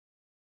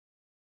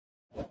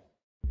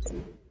Ms.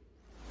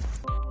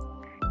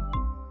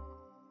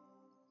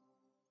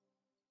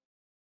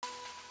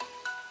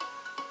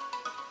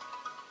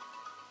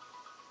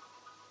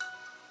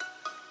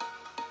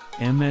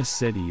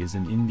 Sethi is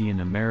an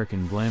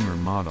Indian-American glamour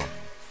model,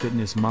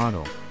 fitness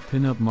model,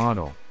 pin-up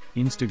model,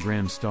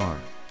 Instagram star,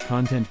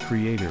 content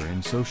creator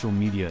and social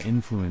media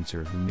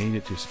influencer who made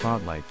it to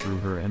spotlight through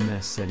her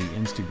Ms. Sethi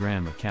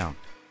Instagram account.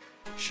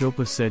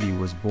 Shilpa Sethi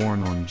was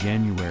born on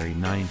January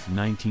 9,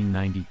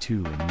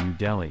 1992 in New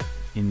Delhi,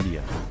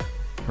 India.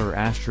 Her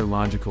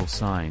astrological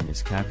sign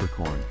is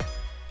Capricorn.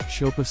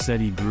 Shilpa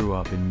Sethi grew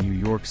up in New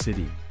York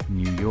City,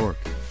 New York,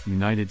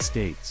 United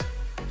States.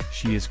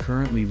 She is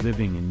currently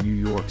living in New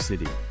York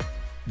City.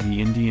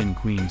 The Indian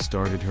queen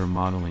started her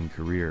modeling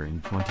career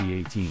in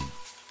 2018.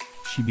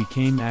 She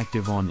became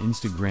active on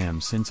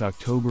Instagram since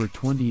October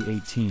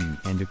 2018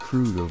 and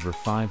accrued over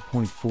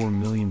 5.4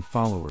 million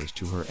followers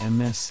to her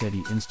Ms.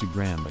 Sethi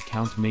Instagram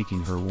account,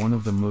 making her one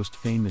of the most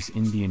famous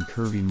Indian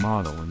curvy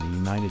model in the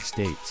United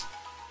States.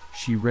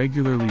 She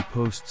regularly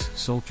posts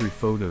sultry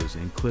photos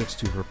and clips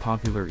to her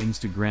popular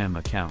Instagram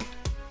account.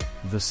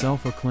 The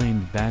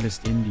self-acclaimed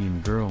baddest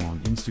Indian girl on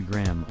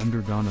Instagram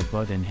undergone a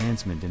butt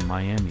enhancement in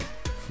Miami,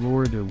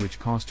 Florida, which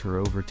cost her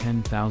over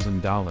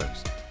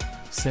 $10,000.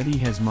 Sethi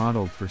has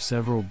modeled for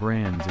several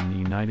brands in the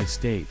United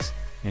States,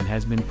 and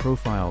has been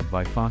profiled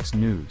by Fox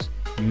News,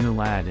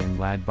 Unilad and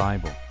Lad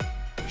Bible.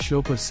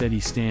 Shilpa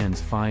Sethi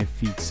stands 5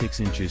 feet 6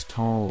 inches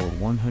tall or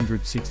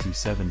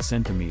 167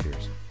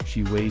 centimeters,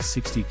 she weighs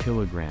 60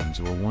 kilograms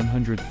or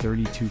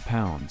 132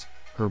 pounds,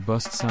 her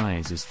bust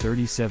size is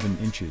 37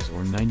 inches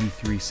or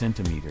 93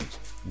 centimeters,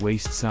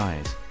 waist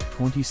size,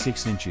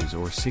 26 inches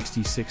or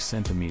 66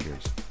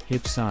 centimeters,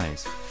 hip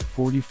size,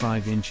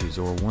 45 inches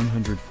or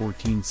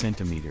 114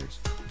 centimeters,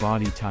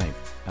 body type,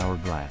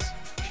 hourglass.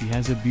 She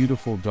has a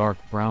beautiful dark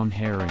brown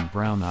hair and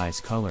brown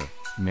eyes color,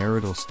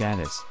 marital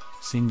status,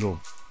 single,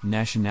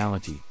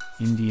 nationality,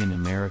 Indian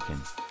American.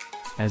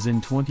 As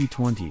in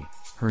 2020,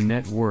 her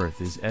net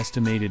worth is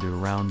estimated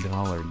around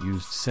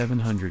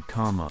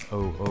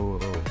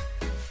 $700,000.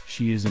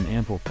 She is an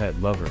ample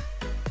pet lover.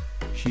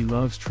 She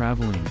loves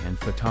traveling and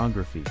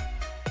photography.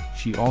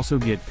 She also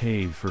get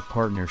paid for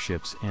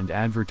partnerships and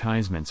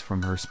advertisements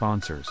from her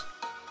sponsors.